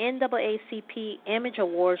annual NAACP Image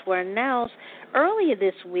Awards were announced earlier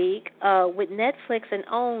this week, with Netflix and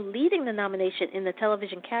OWN leading the nomination in the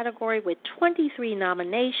television category with 23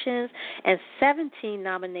 nominations and 17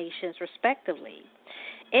 nominations respectively.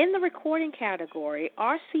 In the recording category,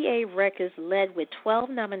 RCA Records led with 12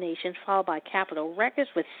 nominations, followed by Capitol Records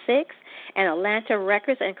with 6, and Atlanta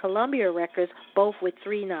Records and Columbia Records both with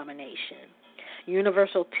 3 nominations.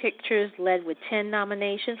 Universal Pictures led with 10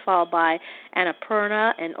 nominations, followed by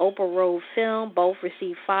Annapurna and Oprah Road Film. Both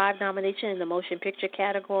received 5 nominations in the motion picture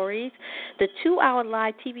categories. The 2-hour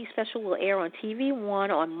live TV special will air on TV One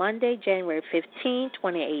on Monday, January 15,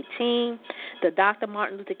 2018. The Dr.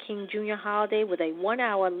 Martin Luther King Jr. holiday with a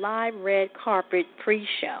 1-hour live red carpet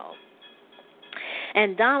pre-show.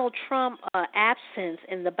 And Donald Trump's absence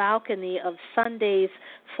in the balcony of Sunday's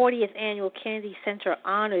 40th Annual Kennedy Center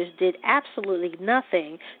Honors did absolutely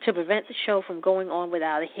nothing to prevent the show from going on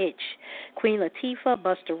without a hitch. Queen Latifah,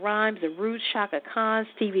 Busta Rhymes, The Roots, Shaka Khan,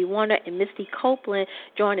 Stevie Wonder, and Misty Copeland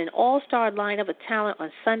joined an all-star lineup of talent on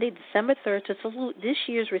Sunday, December 3rd, to salute this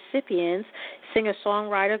year's recipients: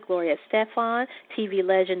 singer-songwriter Gloria Estefan, TV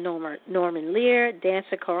legend Norman Lear,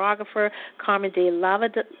 dancer-choreographer Carmen de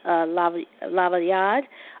Lavallade,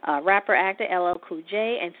 rapper-actor LL Cool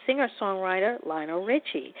J, and singer-songwriter Lionel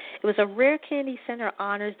Richie. It was a rare Kennedy Center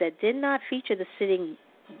Honors that did not feature the sitting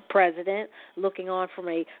president, looking on from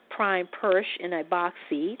a prime perch in a box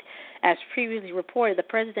seat. As previously reported, the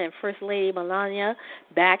president and First Lady Melania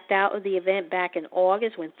backed out of the event back in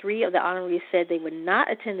August when 3 of the honorees said they would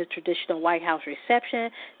not attend the traditional White House reception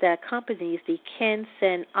that accompanies the Ken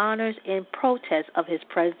Sen honors in protest of his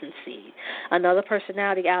presidency. Another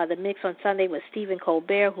personality out of the mix on Sunday was Stephen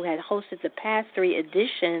Colbert, who had hosted the past 3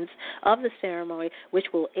 editions of the ceremony, which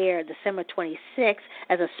will air December 26th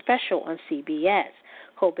as a special on CBS.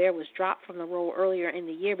 Colbert was dropped from the role earlier in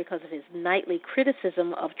the year because of his nightly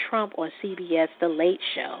criticism of Trump on CBS The Late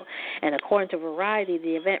Show. And according to Variety,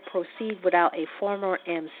 the event proceeded without a former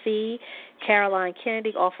MC. Caroline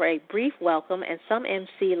Kennedy offered a brief welcome, and some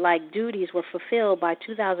MC-like duties were fulfilled by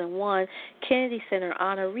 2001 Kennedy Center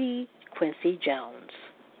honoree Quincy Jones.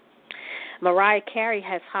 Mariah Carey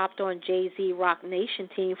has hopped on Jay-Z Rock Nation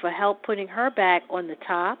team for help putting her back on the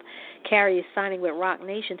top. Carey is signing with Rock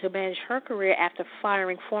Nation to manage her career after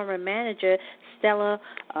firing former manager Stella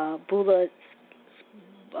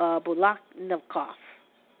Bulaknikov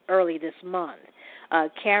early this month.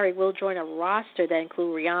 Carey will join a roster that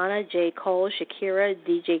includes Rihanna, J. Cole, Shakira,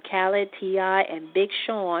 DJ Khaled, T.I., and Big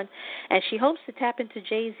Sean, and she hopes to tap into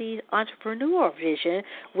Jay-Z's entrepreneurial vision,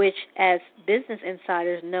 which, as business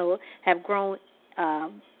insiders know, have grown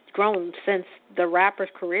since the rapper's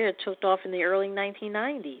career took off in the early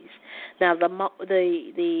 1990s. Now,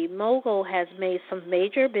 the mogul has made some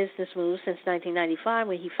major business moves since 1995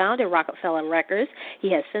 when he founded Rockefeller Records.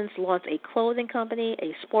 He has since launched a clothing company,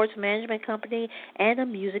 a sports management company, and a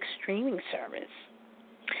music streaming service.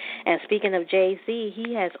 And speaking of Jay-Z,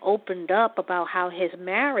 he has opened up about how his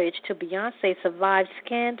marriage to Beyonce survived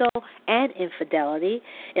scandal and infidelity.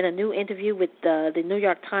 In a new interview with the New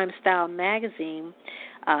York Times Style magazine,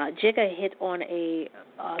 Jigga hit on a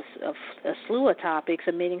slew of topics,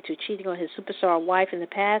 admitting to cheating on his superstar wife in the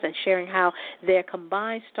past and sharing how their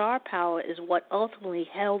combined star power is what ultimately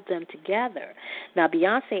held them together. Now,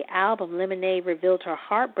 Beyonce's album Lemonade revealed her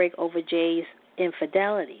heartbreak over Jay's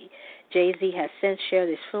infidelity. Jay-Z has since shared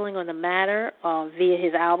his feeling on the matter via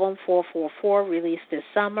his album 444, released this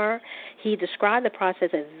summer. He described the process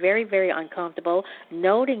as very, very uncomfortable,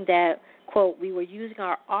 noting that, quote, we were using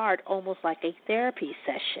our art almost like a therapy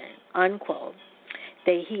session, unquote.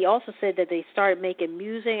 He also said that they started making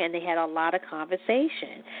music and they had a lot of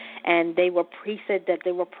conversation. And he said that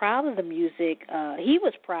they were proud of the music. He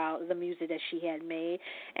was proud of the music that she had made,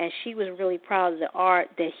 and she was really proud of the art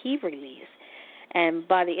that he released. And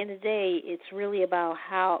by the end of the day, it's really about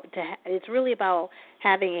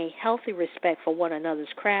having a healthy respect for one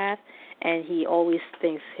another's craft, and he always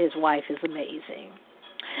thinks his wife is amazing.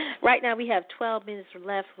 Right now we have 12 minutes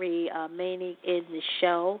left remaining in the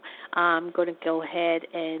show. I'm going to go ahead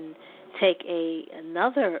and take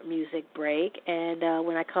another music break, and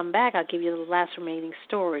when I come back, I'll give you the last remaining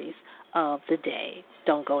stories of the day.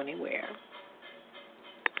 Don't go anywhere.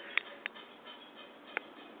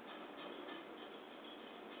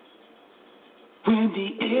 When the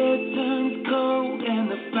air turns cold and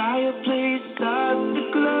the fireplace starts to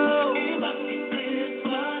glow,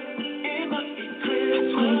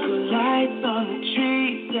 twinkle lights on the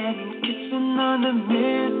trees and kissing on the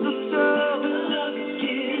mistletoe.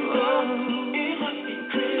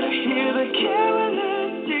 I hear the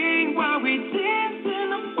carolers sing while we dance in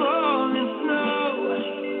the falling snow.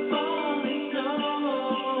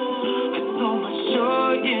 There's so much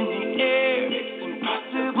joy in the air, it's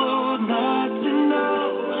impossible not to know.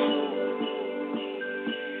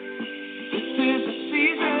 This is the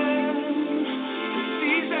season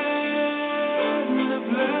of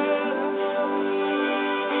love.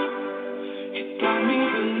 It got me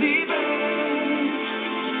believing,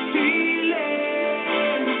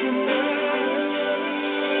 feeling enough.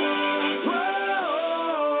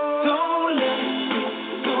 Whoa, don't let it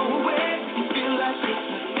go away. You feel like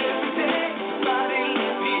Christmas every day. Somebody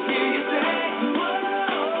let me hear you say, whoa,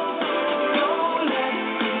 don't let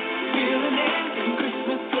this feeling end.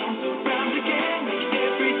 Christmas comes around again. Make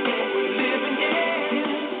every day we're living in.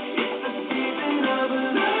 It's the season of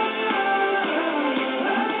love.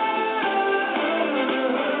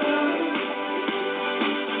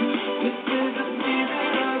 This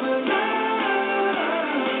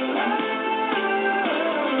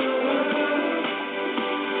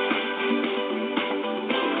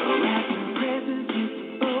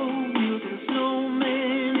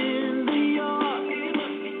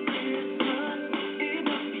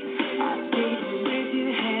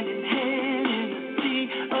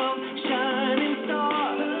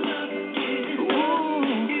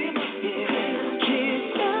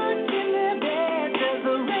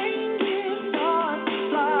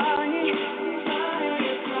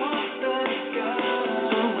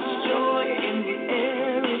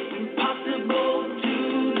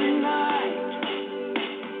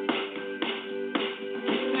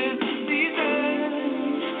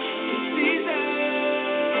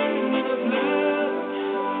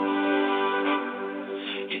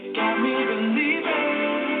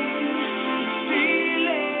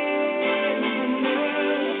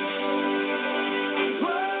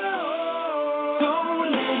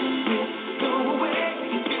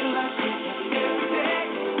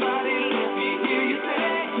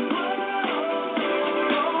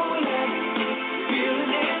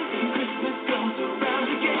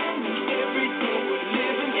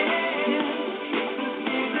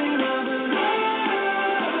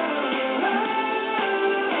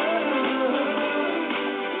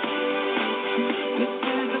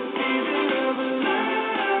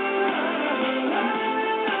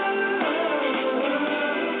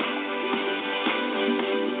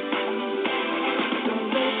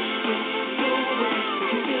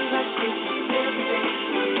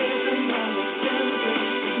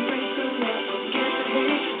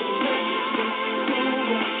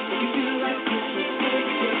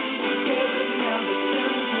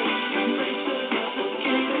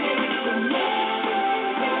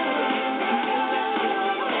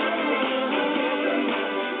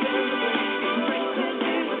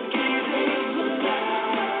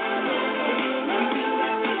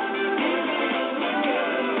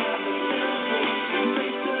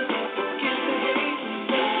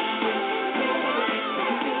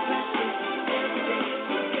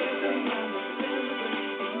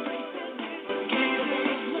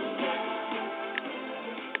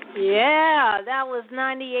Yeah, that was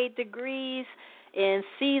 98 Degrees in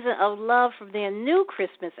Season of Love from their new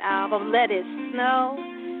Christmas album, Let It Snow.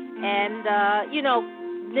 And,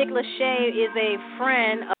 Nick Lachey is a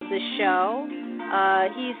friend of the show.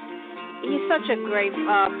 He's such a great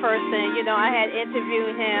person. I had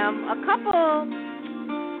interviewed him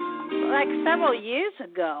several years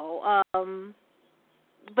ago.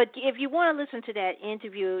 But if you want to listen to that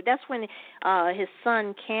interview, that's when his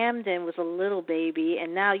son Camden was a little baby,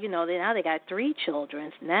 and now they got 3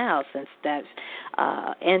 children now since that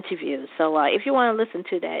interview. So if you want to listen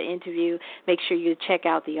to that interview, make sure you check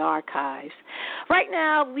out the archives. Right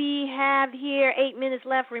now we have here 8 minutes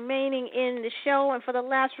left remaining in the show, and for the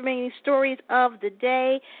last remaining stories of the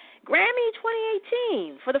day, Grammy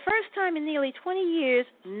 2018. For the first time in nearly 20 years,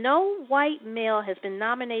 no white male has been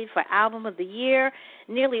nominated for Album of the Year.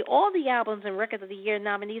 Nearly all the albums and Record of the Year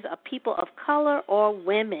nominees are people of color or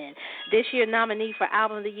women. This year, nominees for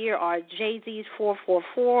Album of the Year are Jay-Z's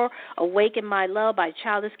 444, Awaken My Love by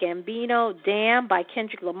Childish Gambino, Damn by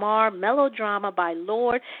Kendrick Lamar, Melodrama by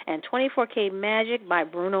Lorde, and 24K Magic by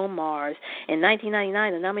Bruno Mars. In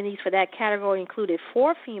 1999, the nominees for that category included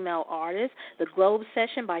 4 female artists, The Globe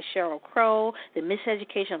Session by Sheryl Crow, The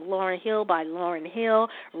Miseducation of Lauryn Hill by Lauryn Hill,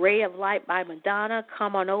 Ray of Light by Madonna,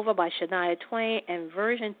 Come On Over by Shania Twain, and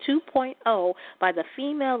Version 2.0 by the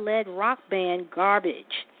female-led rock band Garbage.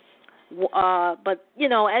 But,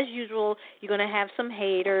 as usual, you're going to have some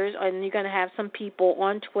haters, and you're going to have some people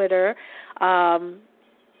on Twitter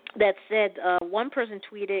that said, one person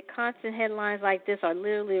tweeted, constant headlines like this are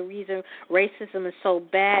literally a reason racism is so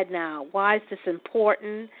bad now. Why is this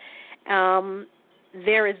important?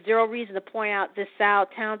 There is zero reason to point this out.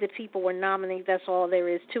 Talented people were nominated. That's all there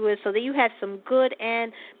is to it. So then you had some good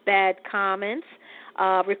and bad comments.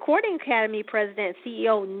 Recording Academy President and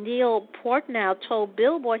CEO Neil Portnow told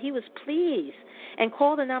Billboard he was pleased and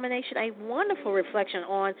called the nomination a wonderful reflection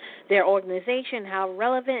on their organization, how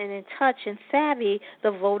relevant and in touch and savvy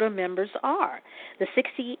the voter members are. The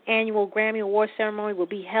 60th annual Grammy Award ceremony will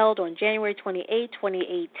be held on January 28,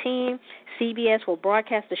 2018. CBS will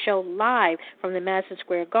broadcast the show live from the Madison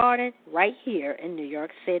Square Garden right here in New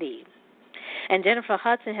York City. And Jennifer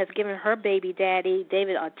Hudson has given her baby daddy,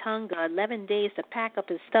 David Otunga, 11 days to pack up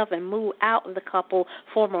his stuff and move out of the couple's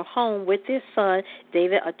former home with their son,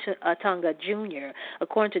 David Otunga Jr.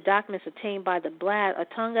 According to documents obtained by The Blast,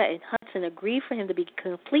 Otunga and Hudson agreed for him to be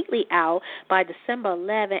completely out by December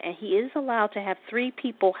 11, and he is allowed to have 3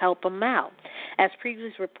 people help him out. As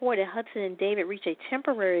previously reported, Hudson and David reached a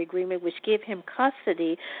temporary agreement which gave him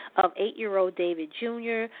custody of 8-year-old David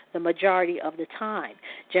Jr. the majority of the time.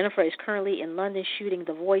 Jennifer is currently in London shooting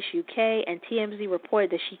The Voice UK, and TMZ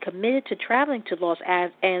reported that she committed to traveling to Los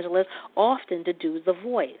Angeles often to do The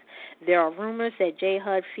Voice. There are rumors that J.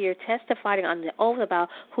 Hud feared testifying on the oath about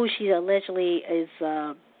who she allegedly is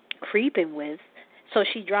creeping with, so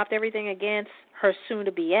she dropped everything against her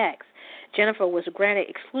soon-to-be ex. Jennifer was granted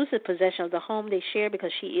exclusive possession of the home they share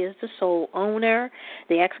because she is the sole owner.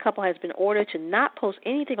 The ex-couple has been ordered to not post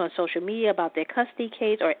anything on social media about their custody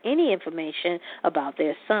case or any information about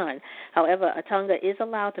their son. However, Otunga is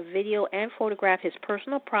allowed to video and photograph his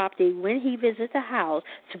personal property when he visits the house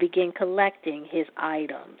to begin collecting his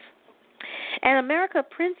items. And American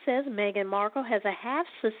Princess Meghan Markle has a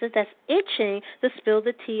half-sister that's itching to spill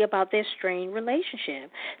the tea about their strained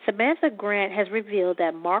relationship. Samantha Grant has revealed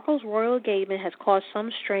that Markle's royal engagement has caused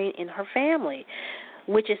some strain in her family,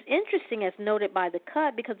 which is interesting as noted by The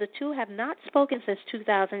Cut because the two have not spoken since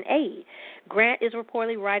 2008. Grant is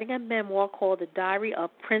reportedly writing a memoir called The Diary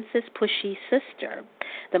of Princess Pushy's Sister.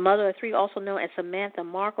 The mother of 3, also known as Samantha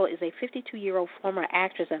Markle, is a 52-year-old former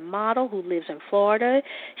actress and model who lives in Florida.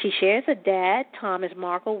 She shares a dad, Thomas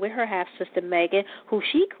Markle, with her half-sister Meghan, who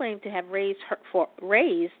she claimed to have raised for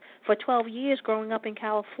 12 years growing up in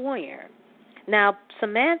California. Now,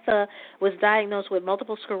 Samantha was diagnosed with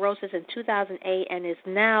multiple sclerosis in 2008 and is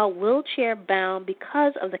now wheelchair-bound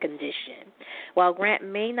because of the condition. While Grant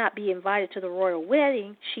may not be invited to the royal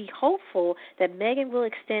wedding, she's hopeful that Meghan will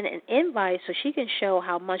extend an invite so she can show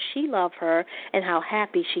how much she loves her and how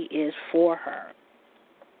happy she is for her.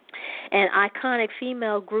 An iconic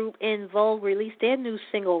female group In Vogue released their new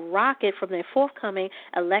single, Rocket, from their forthcoming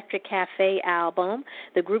Electric Cafe album.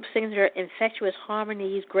 The group singer infectious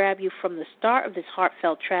harmonies grab you from the start of this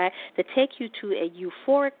heartfelt track to take you to a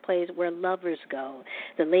euphoric place where lovers go.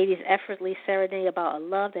 The ladies effortlessly serenade about a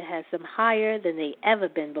love that has them higher than they ever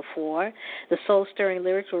been before. The soul-stirring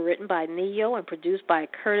lyrics were written by Neo and produced by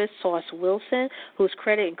Curtis Sauce Wilson, whose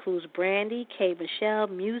credit includes Brandy, K. Michelle,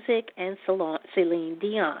 Music, and Celine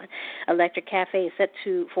Dion. Amazon. Electric Cafe is set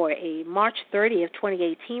for a March 30th,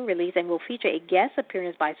 2018 release and will feature a guest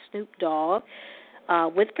appearance by Snoop Dogg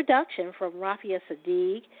with production from Rafia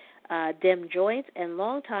Sadiq, Dem Joyce, and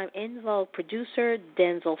longtime In Vogue producer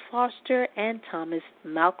Denzel Foster and Thomas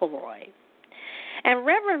McElroy. And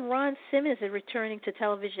Reverend Ron Simmons is returning to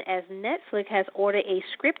television as Netflix has ordered a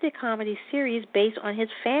scripted comedy series based on his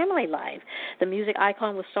family life. The music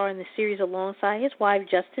icon will star in the series alongside his wife,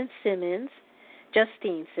 Justine Simmons.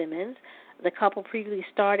 The couple previously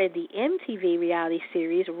starred in the MTV reality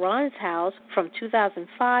series Ron's House from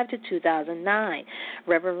 2005 to 2009.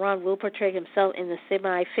 Reverend Ron will portray himself in the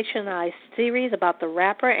semi-fictionalized series about the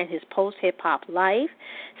rapper and his post-hip-hop life.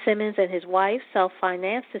 Simmons and his wife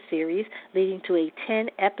self-financed the series, leading to a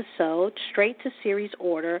 10-episode straight-to-series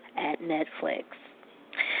order at Netflix.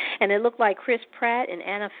 And it looked like Chris Pratt and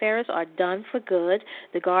Anna Faris are done for good.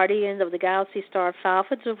 The Guardian of the Galaxy star filed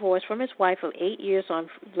for divorce from his wife of 8 years on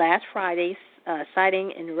last Friday,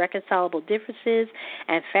 citing irreconcilable differences,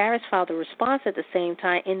 and Faris filed a response at the same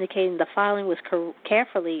time indicating the filing was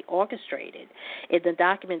carefully orchestrated. In the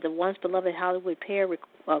document, the once beloved Hollywood pair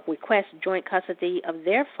requests joint custody of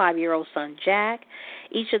their 5-year-old son, Jack.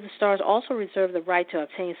 Each of the stars also reserved the right to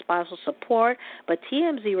obtain spousal support, but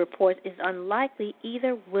TMZ reports it's unlikely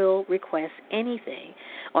either will request anything.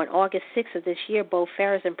 On August 6th of this year, both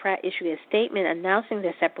Faris and Pratt issued a statement announcing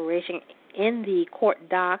their separation. In the court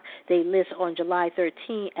doc, they list on July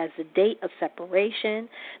 13 as the date of separation.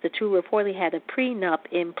 The two reportedly had a prenup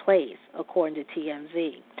in place, according to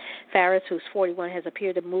TMZ. Faris, who's 41, has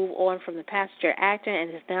appeared to move on from the passenger actor and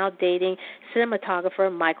is now dating cinematographer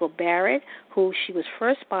Michael Barrett, who she was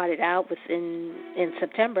first spotted out with in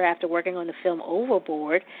September after working on the film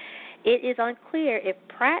Overboard. It is unclear if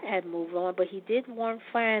Pratt had moved on, but he did warn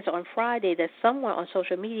fans on Friday that someone on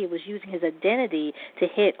social media was using his identity to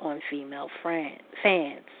hit on female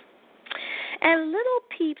fans. And Little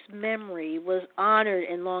Peep's memory was honored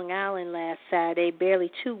in Long Island last Saturday, barely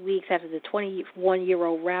 2 weeks after the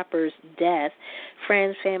 21-year-old rapper's death.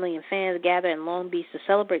 Friends, family, and fans gathered in Long Beach to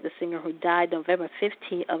celebrate the singer who died November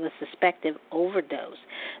 15th of a suspected overdose.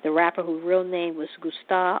 The rapper, whose real name was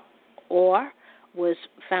Gustave Orr, was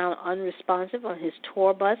found unresponsive on his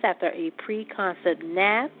tour bus after a pre-concert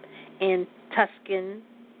nap in Tucson,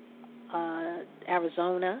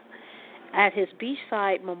 Arizona. At his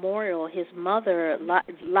beachside memorial, his mother,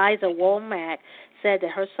 Liza Womack, said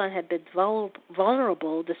that her son had been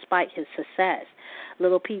vulnerable despite his success.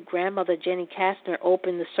 Little Peep grandmother Jenny Kastner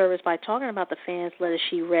opened the service by talking about the fans' letters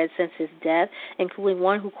she read since his death, including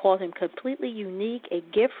one who called him completely unique, a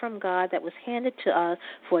gift from God that was handed to us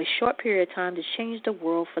for a short period of time to change the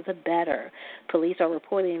world for the better. Police are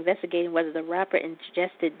reportedly investigating whether the rapper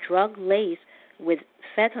ingested drug laced with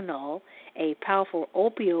fentanyl, a powerful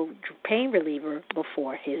opioid pain reliever,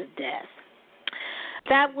 before his death.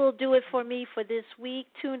 That will do it for me for this week.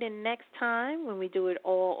 Tune in next time when we do it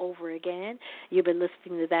all over again. You've been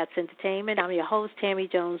listening to That's Entertainment. I'm your host, Tammy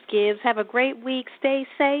Jones Gibbs. Have a great week. Stay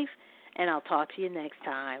safe, and I'll talk to you next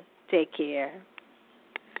time. Take care.